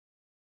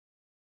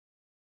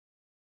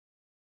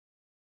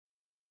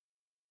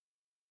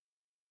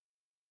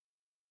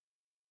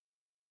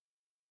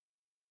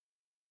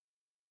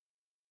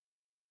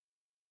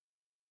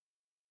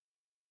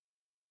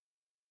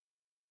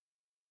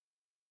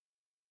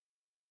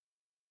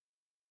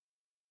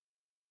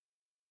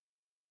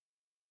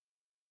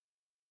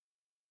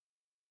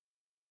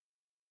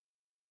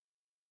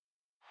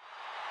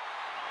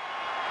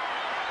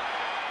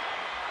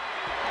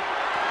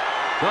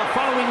The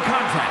following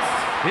contest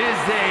is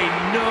a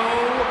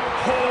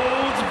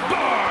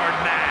no-holds-barred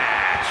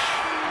match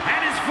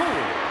and is for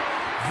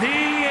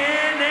the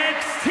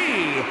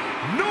NXT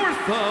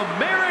North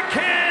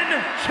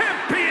American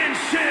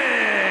Championship.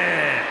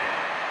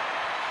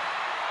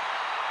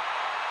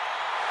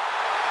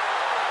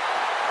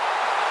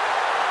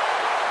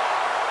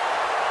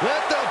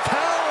 Let the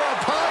power of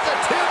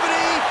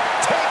positivity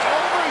take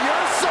over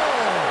your soul.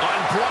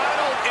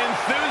 Unbridled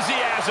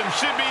enthusiasm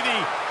should be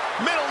the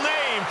middle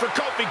name for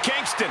Kofi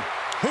Kingston.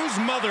 Whose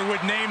mother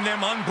would name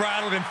them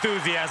Unbridled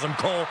Enthusiasm,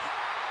 Cole?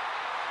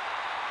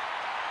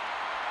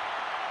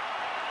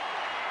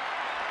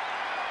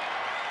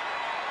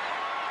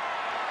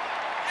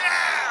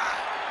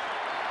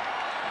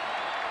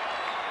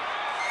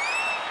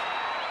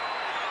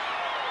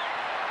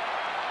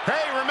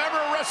 Hey, remember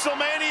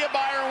WrestleMania,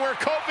 Byron, where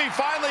Kofi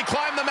finally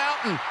climbed the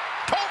mountain?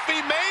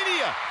 Kofi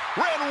Mania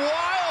ran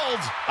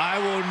wild. I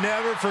will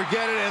never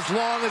forget it as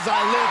long as I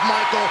live,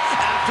 Michael.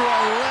 After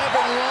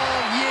 11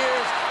 long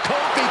years,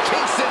 Kofi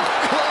Kingston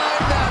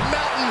climbed that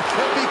mountain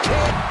and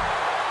became...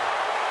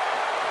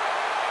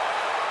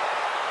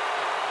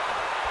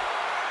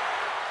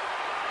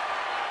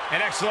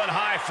 An excellent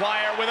high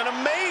flyer with an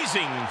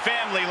amazing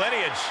family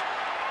lineage.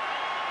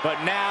 But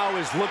now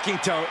is looking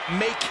to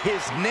make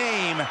his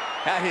name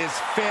at his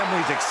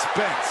family's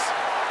expense.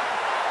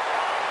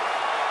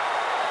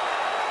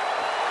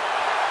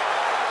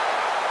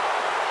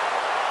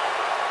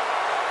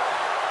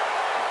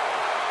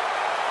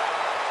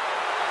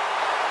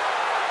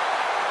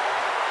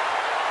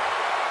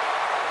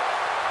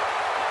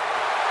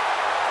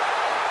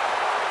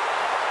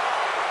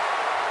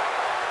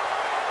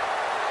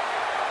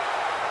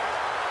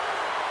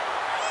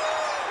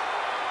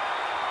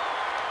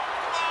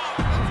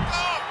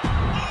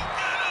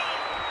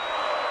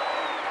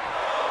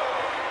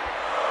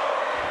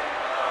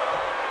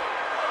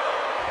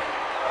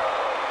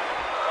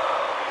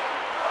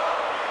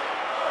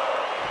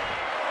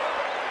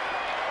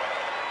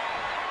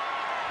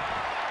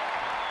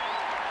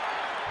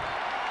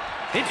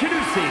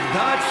 Introducing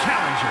the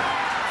challenger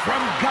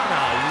from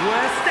Ghana,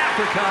 West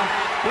Africa,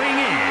 weighing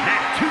in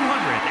at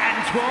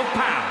 212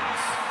 pounds,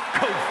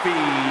 Kofi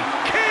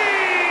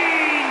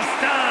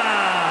Kingston!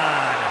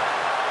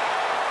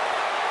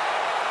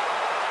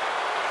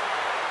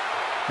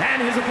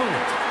 And his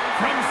opponent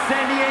from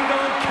San Diego,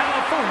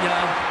 California,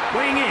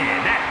 weighing in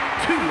at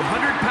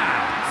 200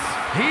 pounds,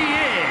 he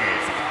is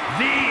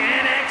the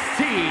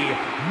NXT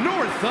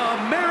North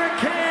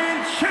American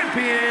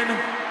Champion,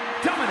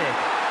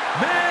 Dominick.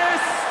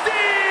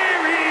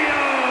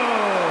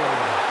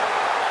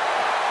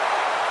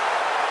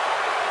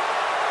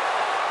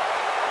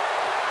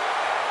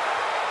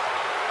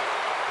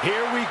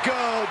 Here we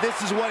go.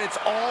 This is what it's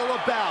all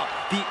about.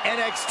 The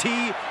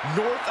NXT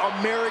North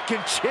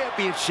American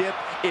Championship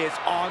is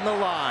on the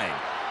line.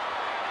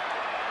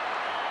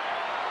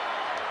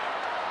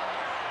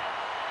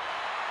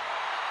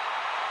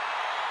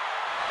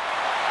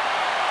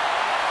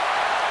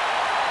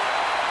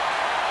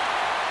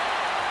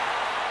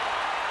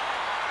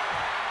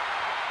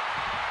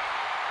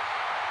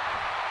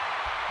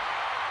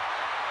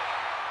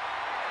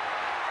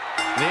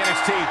 The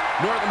NXT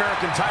North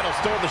American title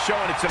stole the show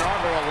in its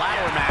inaugural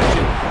ladder match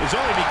and has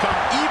only become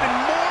even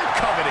more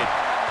coveted.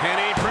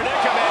 Penny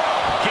predicament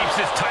keeps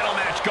this title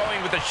match going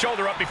with the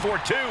shoulder up before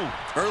two.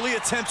 Early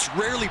attempts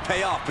rarely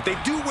pay off, but they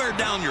do wear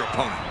down your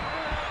opponent.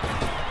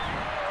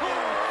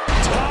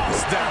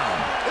 Toss down.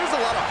 There's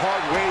a lot of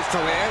hard ways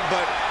to land,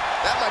 but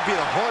that might be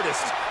the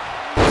hardest.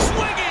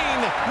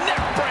 Swinging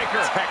neck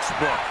breaker.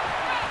 Textbook.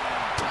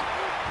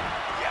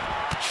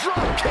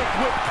 Drop kick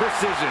with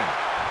precision.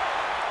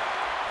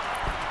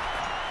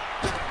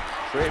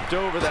 Draped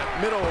over that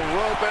middle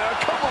rope, and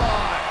come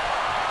on!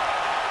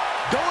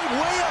 Going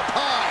way up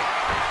high!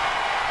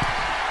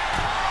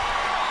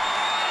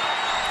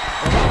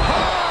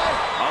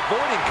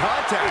 Avoiding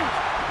contact.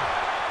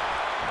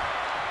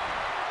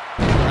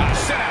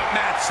 Set out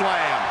mat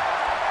slam.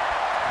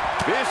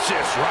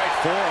 Vicious right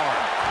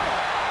forearm.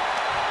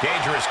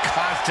 Danger is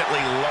constantly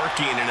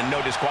lurking in a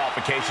no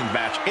disqualifications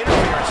match.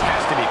 Interference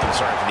has to be a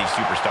concern for these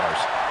superstars.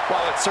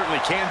 While it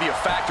certainly can be a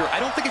factor, I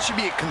don't think it should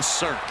be a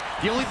concern.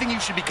 The only thing you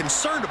should be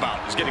concerned about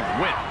is getting the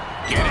win.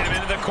 Getting him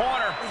into the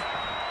corner.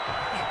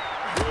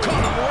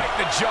 Caught him right in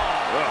the jaw.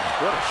 Ugh,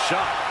 what a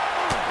shot.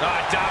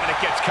 Dominick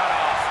gets cut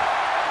off.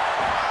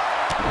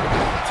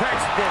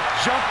 Textbook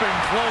jumping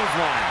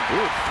clothesline.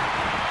 Oof.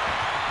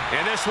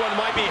 And this one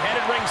might be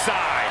headed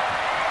ringside.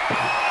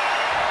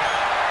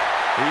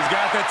 He's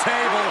got the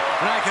table,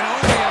 and I can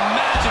only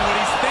imagine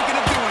what he's thinking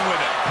of doing with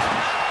it.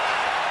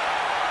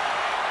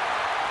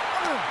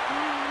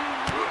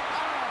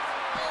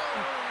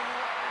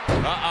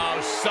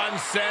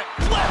 Sunset.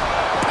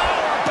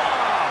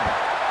 Powerbomb.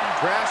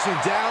 Crashing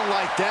down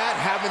like that,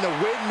 having the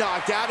wind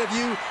knocked out of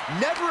you,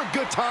 never a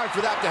good time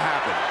for that to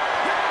happen.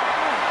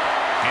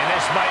 And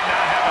this might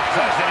not have a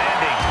pleasant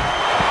ending.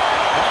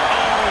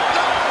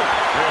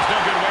 There's no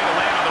good way to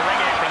land on the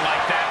ring apron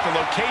like that. The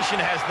location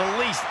has the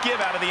least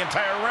give out of the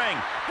entire ring.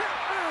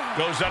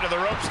 Goes under the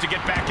ropes to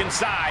get back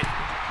inside.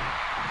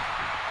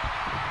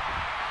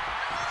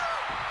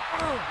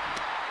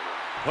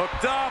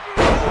 Hooked up.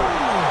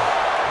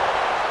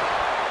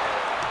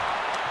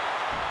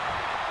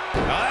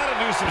 Now that'll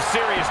do some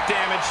serious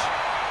damage.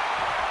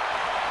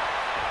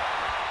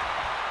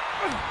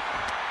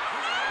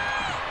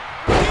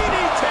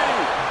 DDT!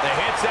 The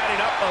hits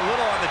adding up a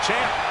little on the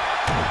champ.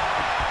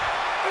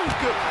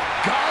 Good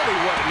golly,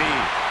 what a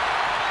knee.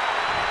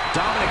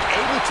 Dominick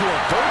able to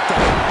avert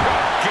that.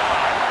 Oh,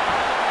 God.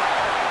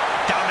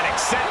 Dominick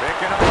set.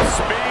 Picking up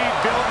speed,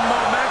 building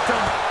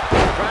momentum.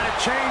 Trying to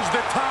change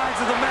the tides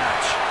of the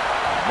match.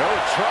 No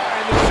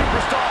trying. The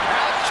superstar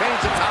has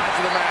changed the tides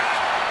of the match.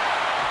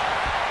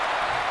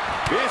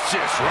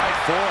 Vicious right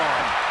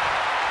forearm.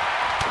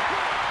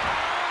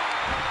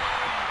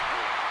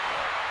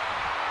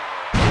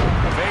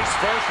 Face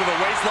first with a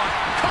waistlock.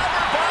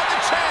 Covered by the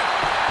champ.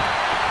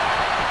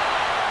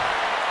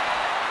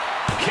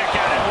 Kick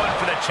out at one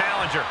for the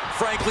challenger.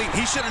 Frankly,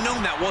 he should have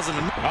known that wasn't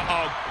enough.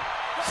 Uh-oh.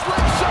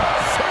 Slingshot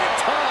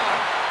senton.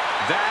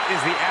 That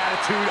is the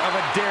attitude of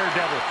a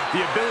daredevil.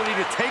 The ability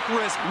to take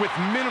risk with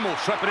minimal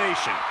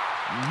trepidation.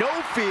 No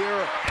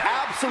fear,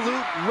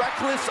 absolute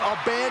reckless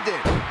abandon.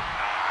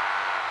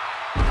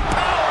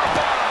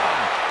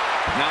 Powerbomb!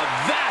 Now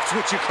that's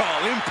what you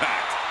call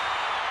impact.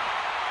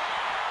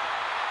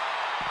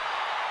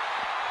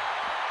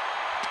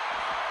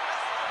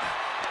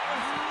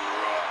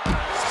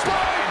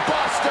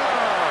 Spinebuster!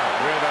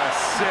 With a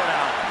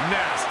sit-out.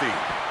 Nasty.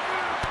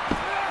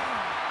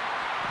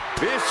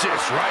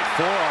 Vicious right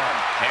forearm.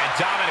 And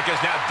Dominick is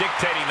now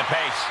dictating the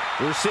pace.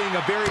 We're seeing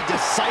a very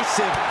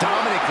decisive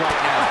Dominick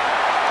right now.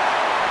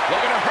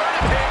 Looking to hurt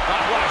him here.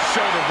 Oh, what a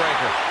shoulder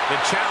breaker. The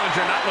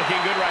challenger not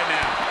looking good right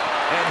now.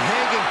 And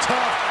hanging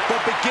tough,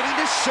 but beginning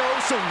to show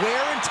some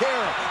wear and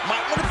tear.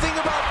 Might want to think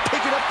about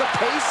picking up the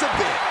pace a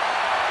bit.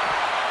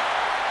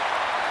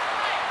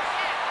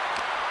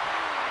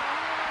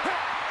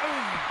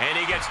 And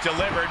he gets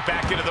delivered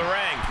back into the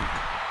ring.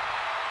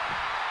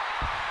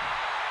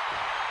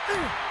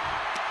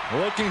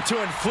 Looking to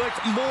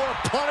inflict more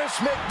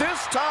punishment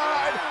this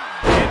time.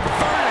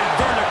 Inverted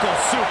vertical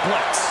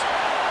suplex.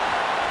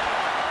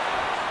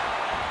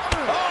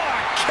 Oh, a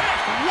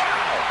kick!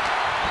 Wow!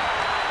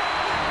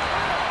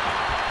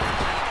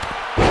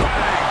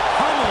 Bang!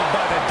 Pummeled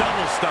by the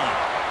double stomp.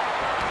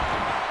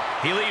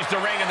 He leaves the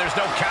ring, and there's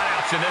no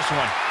countouts in this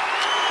one.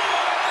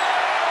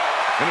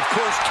 And of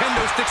course,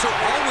 kendo sticks are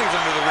always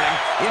under the ring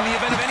in the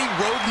event of any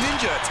rogue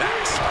ninja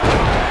attacks.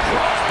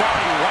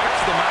 Crossbody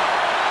wipes them out.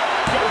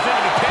 Goes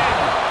into the pin.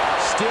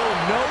 Still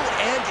no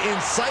end in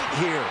sight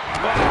here.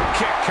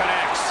 Kick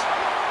connects.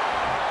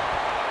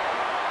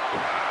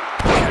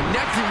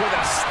 Connecting with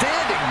a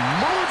standing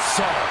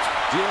moonsault.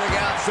 Dealing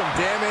out some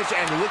damage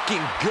and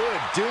looking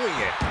good doing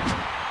it.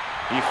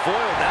 He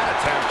foiled that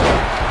attempt.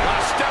 A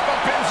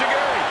step-up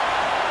enziguri.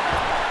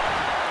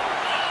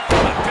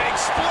 A big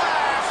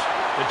splash.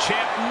 The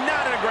champ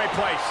not in a great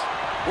place.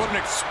 What an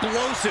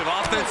explosive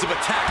offensive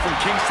attack from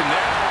Kingston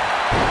there.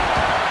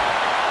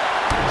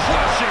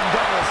 Crushing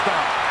double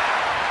stomp.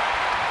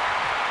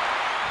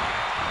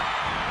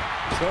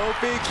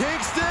 Kofi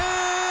Kingston!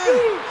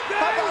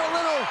 How about a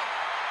little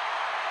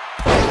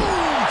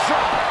boom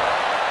drop?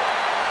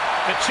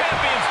 The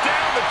champion's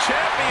down. The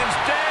champion's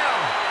down.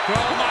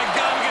 Oh my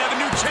God, we're gonna have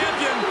a new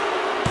champion.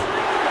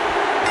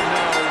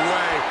 No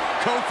way.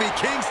 Kofi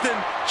Kingston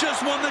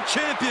just won the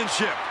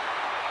championship.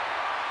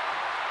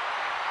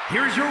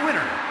 Here's your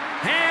winner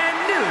and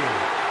new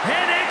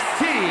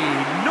NXT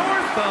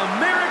North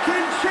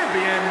American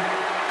Champion,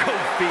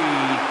 Kofi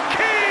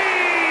Kingston.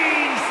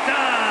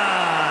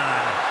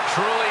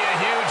 Truly a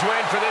huge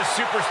win for this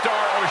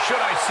superstar, or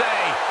should I say,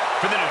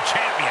 for the new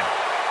champion.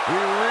 We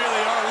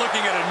really are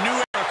looking at a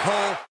new era,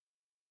 Cole.